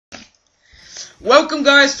Welcome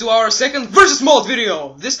guys to our second versus mode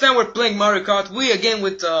video. This time we're playing Mario Kart Wii again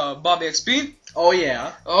with BobyXP. Oh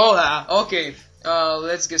yeah. Okay.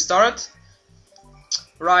 Let's get started.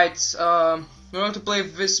 Right, we're going to play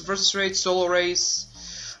this versus race, solo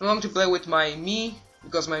race. I'm going to play with my Mii,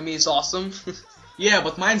 because my Mii is awesome. Yeah,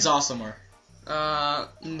 but mine's awesomer.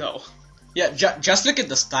 No. Yeah, just look at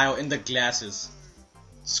the style in the glasses.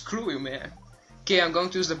 Screw you, man. Okay, I'm going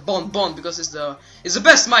to use the Bon because it's the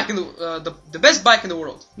best mic in the best bike in the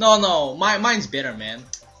world. No, mine's better, man.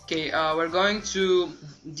 Okay, we're going to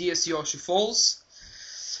DS Yoshi Falls,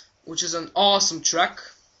 which is an awesome track.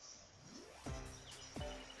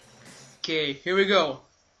 Okay, here we go.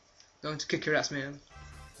 Going to kick your ass, man.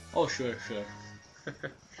 Oh sure.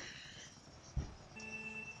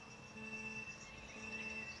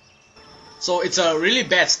 So it's a really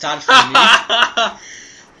bad start for me.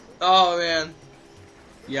 Oh man.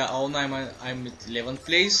 Yeah, I'm at 11th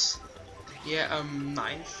place. Yeah, I'm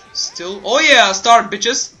 9th still. Oh yeah, start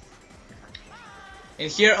bitches. And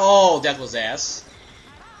here, oh, that was ass.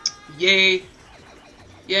 Yay.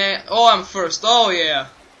 Yeah, oh, I'm first. Oh yeah.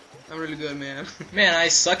 I'm really good, man. Man, I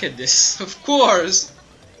suck at this. Of course.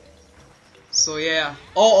 So yeah.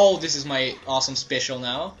 Oh, this is my awesome special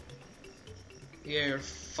now. Yeah, you're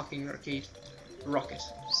fucking arcade. Rocket.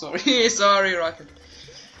 Sorry, Rocket.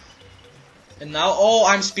 And now, oh,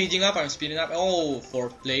 I'm speeding up. Oh,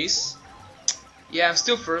 4th place. Yeah, I'm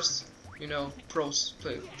still first. You know, pros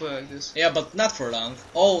play like this. Yeah, but not for long.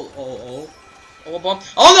 Oh. Oh, bump.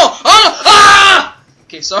 Oh no! Oh no! Ah!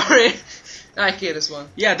 Okay, sorry. I hate this one.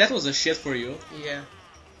 Yeah, that was a shit for you. Yeah.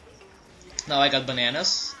 Now I got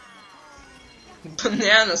bananas.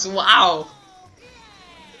 Bananas, wow!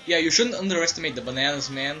 Yeah, you shouldn't underestimate the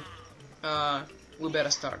bananas, man. We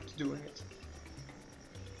better start doing it.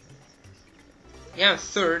 Yeah, I'm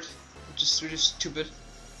 3rd, which is really stupid.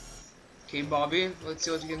 Okay, Bobby, let's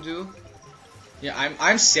see what you can do. Yeah,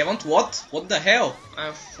 I'm 7th. What? What the hell?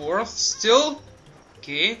 I'm 4th still.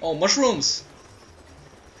 Okay. Oh, mushrooms.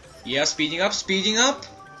 Yeah, speeding up.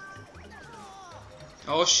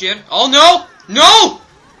 Oh shit! Oh no! No!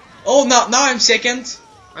 Oh, now I'm 2nd.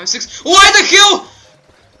 I'm 6th. Why the hell?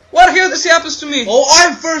 What the hell this happens to me? Oh,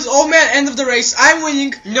 I'm 1st. Oh man, end of the race. I'm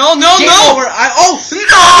winning. No! Game over. Oh,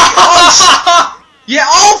 yeah.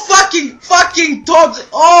 Oh, fucking Todd.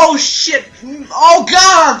 Oh shit. Oh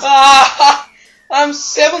god. I'm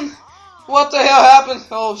 7th. What the hell happened?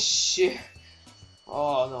 Oh shit.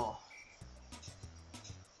 Oh no.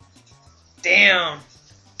 Damn.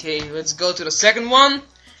 Okay, let's go to the second one.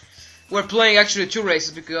 We're playing actually 2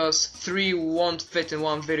 races because 3 won't fit in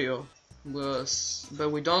one video.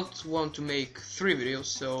 But we don't want to make 3 videos,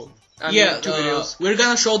 so I mean 2 videos. We're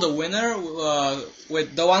gonna show the winner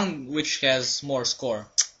with the one which has more score.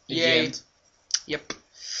 Yay. Yep.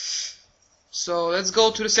 So let's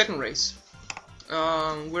go to the second race.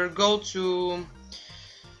 We'll go to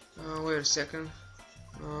wait a second.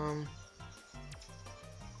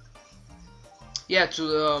 Yeah, to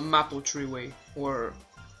the Maple Tree Way, or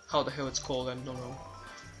how the hell it's called, I don't know.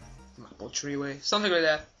 Maple Tree Way, something like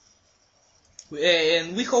that.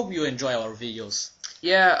 And we hope you enjoy our videos.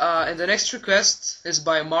 Yeah, and the next request is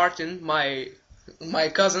by Martin, my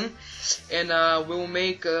cousin, and we will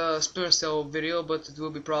make a Splinter Cell video, but it will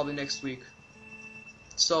be probably next week.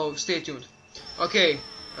 So stay tuned. Okay,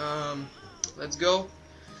 let's go.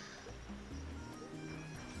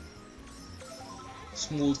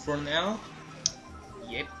 Smooth for now.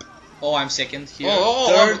 Yep. Oh, I'm 2nd here.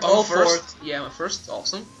 3rd, I'm 1st. Yeah, I'm 1st.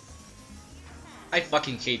 Awesome. I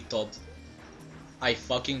fucking hate Todd. I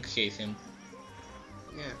fucking hate him.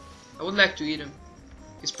 Yeah, I would like to eat him.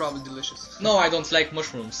 He's probably delicious. No, I don't like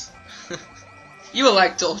mushrooms. You will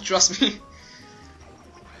like to, trust me.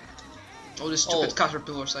 All these stupid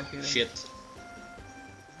caterpillars, I hate them. Shit.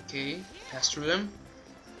 Okay, pass through them.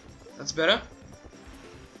 That's better.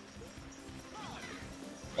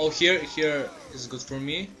 Oh, here is good for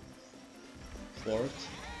me. 4th.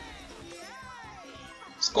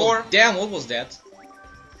 Score. Oh, damn, what was that?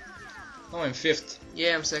 Oh, I'm 5th.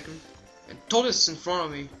 Yeah, I'm 2nd. And Todd is in front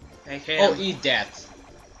of me. I hate Oh, him. eat that.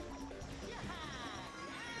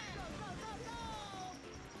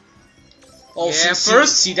 Oh, yeah,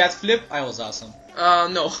 first. See that flip? I was awesome.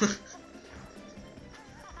 No.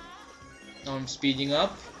 Now I'm speeding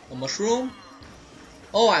up. A mushroom.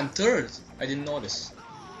 Oh, I'm 3rd. I didn't notice.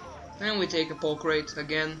 And we take a pole crate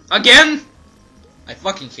again. Again! I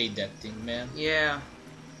fucking hate that thing, man. Yeah.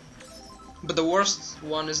 But the worst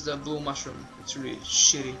one is the blue mushroom. It's really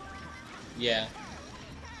shitty. Yeah.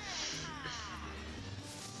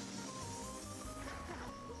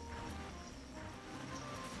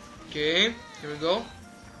 Okay, here we go.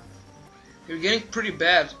 You're getting pretty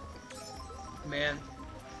bad, man.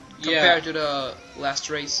 Yeah. Compared to the last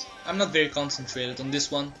race. I'm not very concentrated on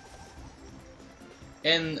this one.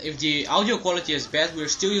 And if the audio quality is bad, we're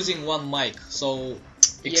still using one mic, so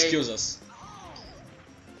excuse us.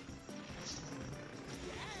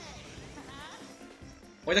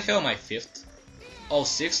 Why the hell am I 5th? Oh,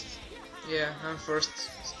 6th? Yeah, I'm first.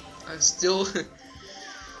 I still.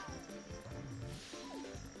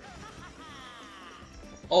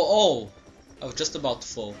 Oh, I was just about to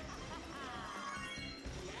fall.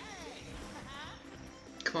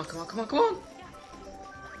 Come on.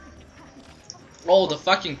 Oh, the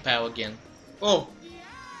fucking pile again. Oh,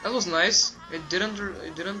 that was nice. It didn't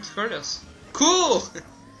hurt us. Cool.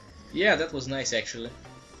 Yeah, that was nice actually.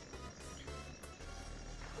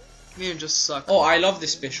 You just suck. Oh, I love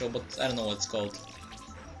this special, but I don't know what it's called.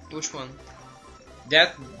 Which one?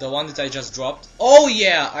 The one that I just dropped. Oh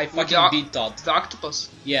yeah, I fucking beat Todd. The octopus.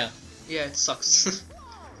 Yeah. Yeah, it sucks.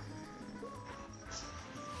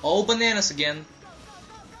 Oh, bananas again.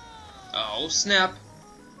 Oh snap.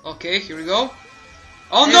 Okay, here we go.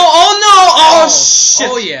 Oh Hey. no! Oh no! Oh shit!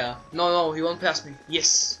 Oh yeah. No, he won't pass me.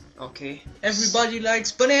 Yes. Okay. Everybody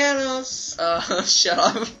likes bananas. Shut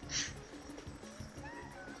up.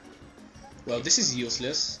 Well, this is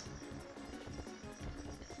useless.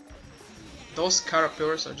 Those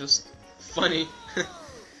caterpillars are just funny.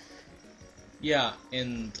 Yeah,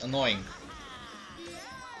 and annoying.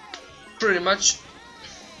 Pretty much.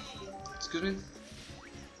 Excuse me.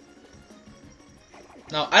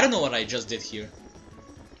 Now, I don't know what I just did here.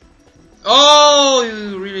 Oh,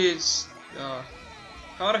 you really.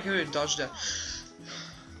 How the hell you dodge that?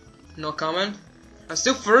 No comment. I'm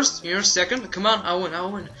still first. You're second. Come on, I win.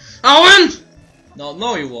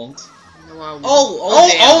 No, you won't. No, I win.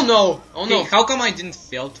 Oh, no! Oh no! Hey, how come I didn't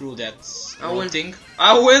fail through that I win. thing?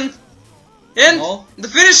 I win. And No. the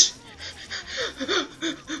finish.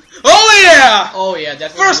 Oh yeah! Oh yeah,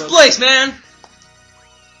 that was First good. place, man.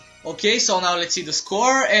 Okay, so now let's see the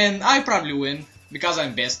score, and I probably win because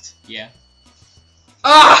I'm best. Yeah.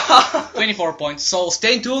 Ah! 24 points. So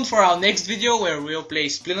stay tuned for our next video where we'll play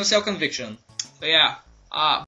Splinter Cell Conviction. Yeah.